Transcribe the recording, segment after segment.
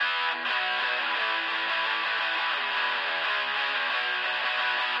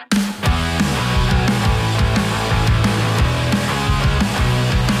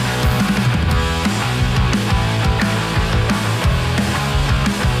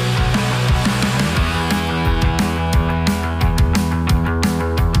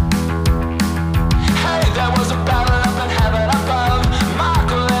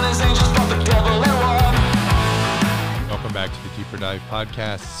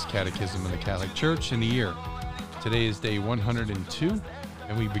podcasts, Catechism of the Catholic Church in the year. Today is day 102,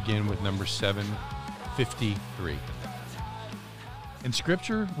 and we begin with number 753. In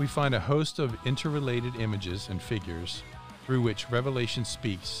Scripture, we find a host of interrelated images and figures through which Revelation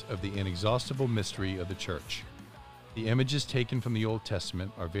speaks of the inexhaustible mystery of the Church. The images taken from the Old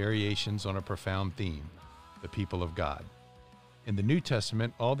Testament are variations on a profound theme, the people of God. In the New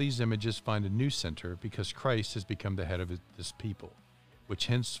Testament, all these images find a new center because Christ has become the head of this people, which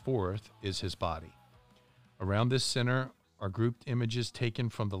henceforth is his body. Around this center are grouped images taken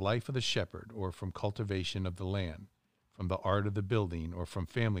from the life of the shepherd or from cultivation of the land, from the art of the building or from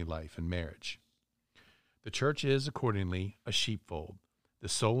family life and marriage. The church is, accordingly, a sheepfold, the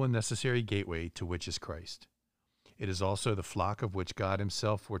sole and necessary gateway to which is Christ. It is also the flock of which God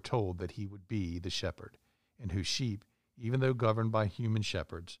himself foretold that he would be the shepherd, and whose sheep, even though governed by human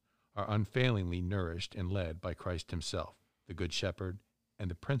shepherds, are unfailingly nourished and led by Christ himself, the Good Shepherd and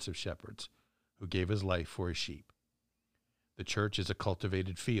the Prince of Shepherds, who gave his life for his sheep. The church is a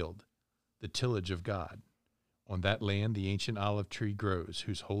cultivated field, the tillage of God. On that land the ancient olive tree grows,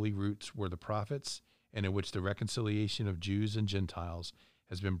 whose holy roots were the prophets, and in which the reconciliation of Jews and Gentiles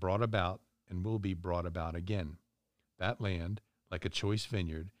has been brought about and will be brought about again. That land, like a choice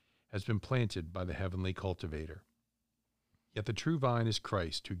vineyard, has been planted by the heavenly cultivator. Yet the true vine is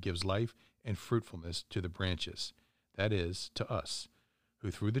Christ, who gives life and fruitfulness to the branches, that is, to us, who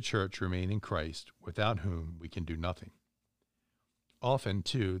through the church remain in Christ, without whom we can do nothing. Often,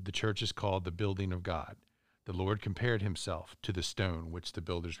 too, the church is called the building of God. The Lord compared himself to the stone which the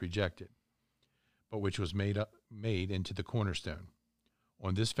builders rejected, but which was made into the cornerstone.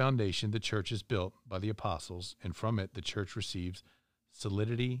 On this foundation the church is built by the apostles, and from it the church receives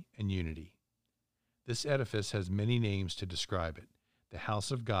solidity and unity. This edifice has many names to describe it: the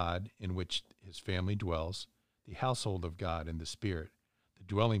house of God, in which his family dwells, the household of God in the Spirit, the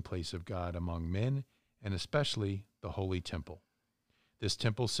dwelling place of God among men, and especially the holy temple. This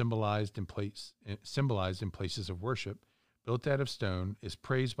temple, symbolized in places of worship, built out of stone, is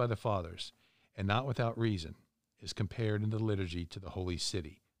praised by the fathers, and not without reason, is compared in the liturgy to the holy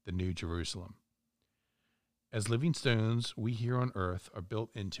city, the New Jerusalem. As living stones, we here on earth are built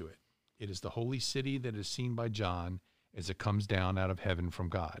into it. It is the holy city that is seen by John as it comes down out of heaven from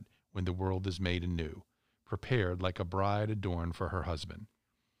God, when the world is made anew, prepared like a bride adorned for her husband.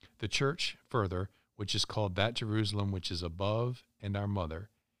 The church, further, which is called that Jerusalem which is above and our mother,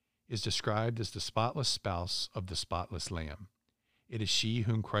 is described as the spotless spouse of the spotless Lamb. It is she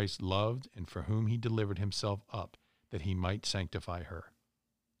whom Christ loved and for whom he delivered himself up, that he might sanctify her.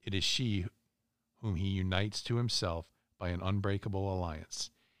 It is she whom he unites to himself by an unbreakable alliance,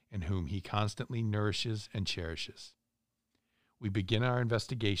 and whom he constantly nourishes and cherishes. We begin our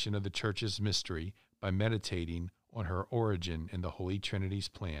investigation of the Church's mystery by meditating on her origin in the Holy Trinity's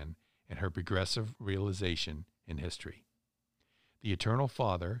plan and her progressive realization in history. The Eternal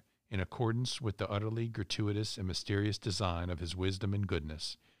Father, in accordance with the utterly gratuitous and mysterious design of his wisdom and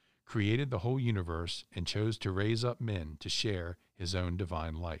goodness, created the whole universe and chose to raise up men to share his own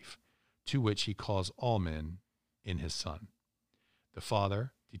divine life, to which he calls all men in his Son. The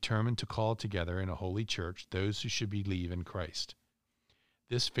Father determined to call together in a holy church those who should believe in Christ.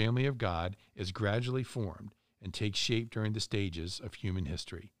 This family of God is gradually formed and takes shape during the stages of human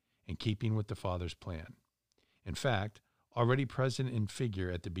history, in keeping with the Father's plan. In fact, already present in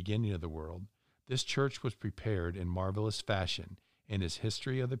figure at the beginning of the world, this church was prepared in marvelous fashion in its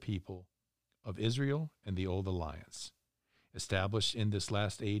history of the people of Israel and the Old Alliance. Established in this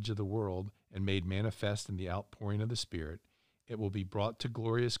last age of the world and made manifest in the outpouring of the Spirit, it will be brought to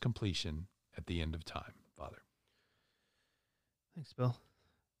glorious completion at the end of time. Father. Thanks, Bill.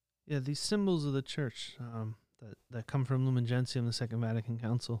 Yeah, these symbols of the church that come from Lumen Gentium, the Second Vatican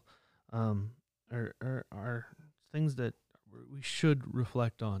Council, are things that we should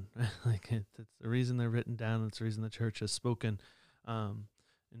reflect on. Like it's the reason they're written down. It's the reason the church has spoken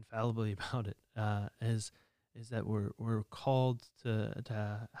infallibly about it. Is that we're called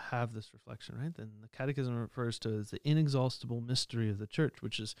to have this reflection, right? And the Catechism refers to it as the inexhaustible mystery of the church,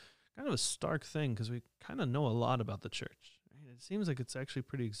 which is kind of a stark thing because we kind of know a lot about the church. Right? It seems like it's actually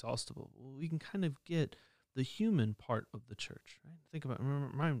pretty exhaustible. Well, we can kind of get the human part of the church, right? Think about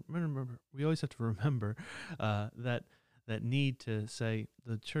remember we always have to remember that need to say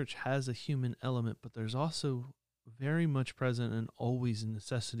the church has a human element, but there's also very much present and always a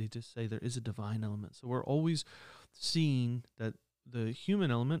necessity to say there is a divine element. So we're always seeing that the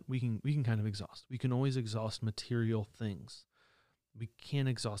human element we can kind of exhaust. We can always exhaust material things. We can't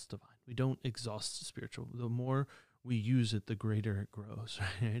exhaust divine. We don't exhaust the spiritual. The more we use it, the greater it grows,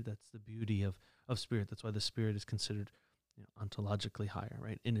 right? That's the beauty of spirit. That's why the spirit is considered ontologically higher,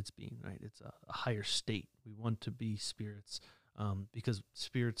 right, in its being, right? It's a higher state. We want to be spirits because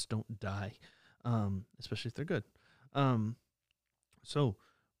spirits don't die, especially if they're good. So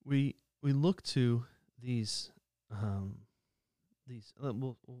we look to these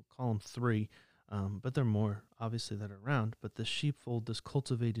we'll call them three, but there are more obviously that are around. But the sheepfold, this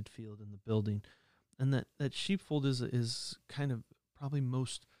cultivated field in the building, and that sheepfold is kind of probably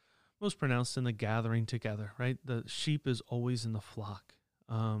most pronounced in the gathering together, right? The sheep is always in the flock,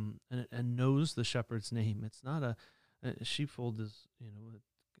 and knows the shepherd's name. It's not a sheepfold is,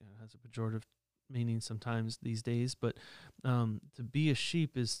 it has a pejorative meaning sometimes these days, but to be a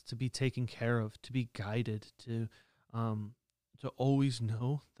sheep is to be taken care of, to be guided, to always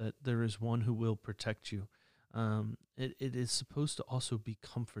know that there is one who will protect you. It is supposed to also be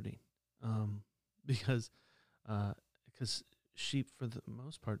comforting, because sheep, for the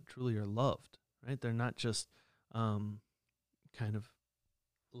most part, truly are loved, right? They're not just kind of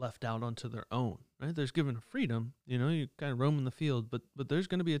left out onto their own, right? There's given freedom, you kind of roam in the field, but there's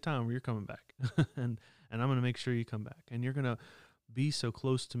going to be a time where you're coming back, and I'm going to make sure you come back, and you're going to be so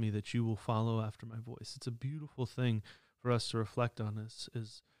close to me that you will follow after my voice. It's a beautiful thing for us to reflect on.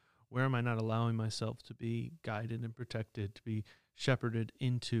 Is where am I not allowing myself to be guided and protected, to be shepherded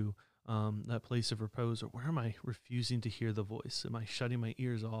into that place of repose, or where am I refusing to hear the voice? Am I shutting my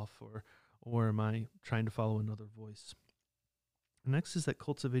ears off, or am I trying to follow another voice? Next is that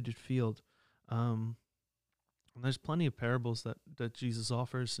cultivated field. And there's plenty of parables that Jesus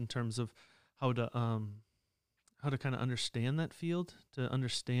offers in terms of how to kind of understand that field, to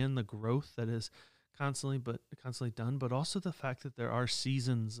understand the growth that is constantly done, but also the fact that there are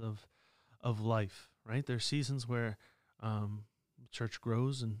seasons of life, right? There are seasons where the church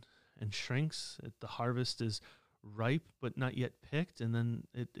grows and shrinks. The harvest is ripe but not yet picked, and then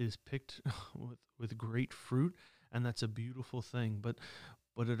it is picked with great fruit, and that's a beautiful thing. But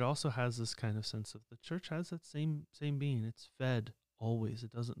it also has this kind of sense of the church has that same being. It's fed always.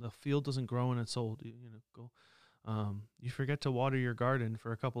 The field doesn't grow when it's old. You forget to water your garden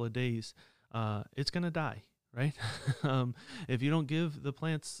for a couple of days, it's gonna die, right? If you don't give the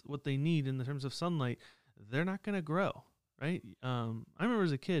plants what they need in terms of sunlight, they're not gonna grow, right? I remember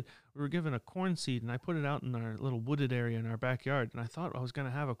as a kid, we were given a corn seed, and I put it out in our little wooded area in our backyard, and I thought I was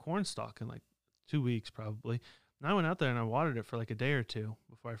gonna have a corn stalk in like 2 weeks probably. And I went out there and I watered it for like a day or two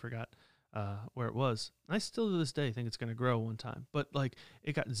before I forgot where it was. I still to this day think it's going to grow one time, but like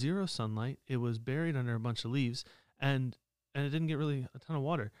it got zero sunlight. It was buried under a bunch of leaves, and it didn't get really a ton of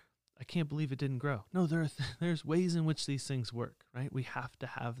water. I can't believe it didn't grow. No, there's ways in which these things work, right? We have to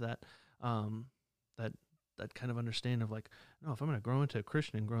have that that kind of understanding of like, no, if I'm going to grow into a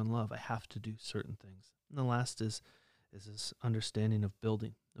Christian and grow in love, I have to do certain things. And the last is this understanding of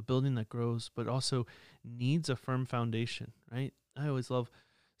building, a building that grows, but also needs a firm foundation, right? I always love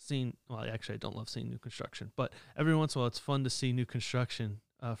seeing, well, actually I don't love seeing new construction, but every once in a while it's fun to see new construction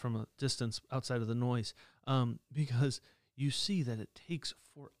from a distance outside of the noise, because you see that it takes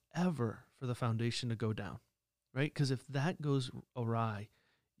forever for the foundation to go down, right? Because if that goes awry,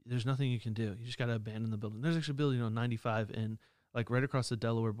 there's nothing you can do. You just got to abandon the building. There's actually a building on 95 in like right across the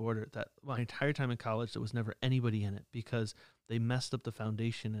Delaware border that my entire time in college, there was never anybody in it because they messed up the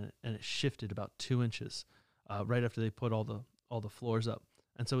foundation in it, and it shifted about 2 inches right after they put all the floors up.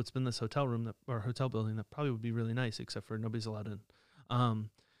 And so it's been this hotel building that probably would be really nice, except for nobody's allowed in.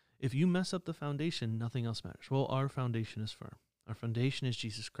 If you mess up the foundation, nothing else matters. Well, our foundation is firm. Our foundation is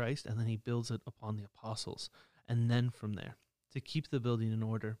Jesus Christ, and then he builds it upon the apostles. And then from there, to keep the building in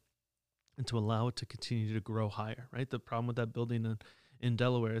order, and to allow it to continue to grow higher, right? The problem with that building in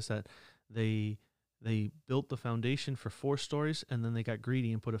Delaware is that they built the foundation for 4 stories, and then they got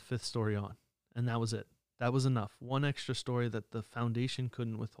greedy and put a 5th story on. And that was it. That was enough. One extra story that the foundation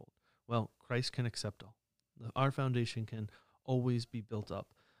couldn't withhold. Well, Christ can accept all. Our foundation can always be built up,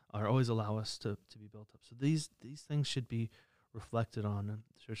 or always allow us to be built up. So these things should be reflected on, and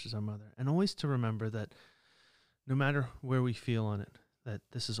the church is our mother. And always to remember that no matter where we feel on it, that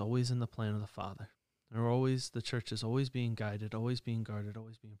this is always in the plan of the Father. The church is always being guided, always being guarded,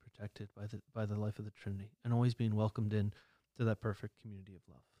 always being protected by the life of the Trinity, and always being welcomed in to that perfect community of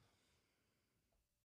love.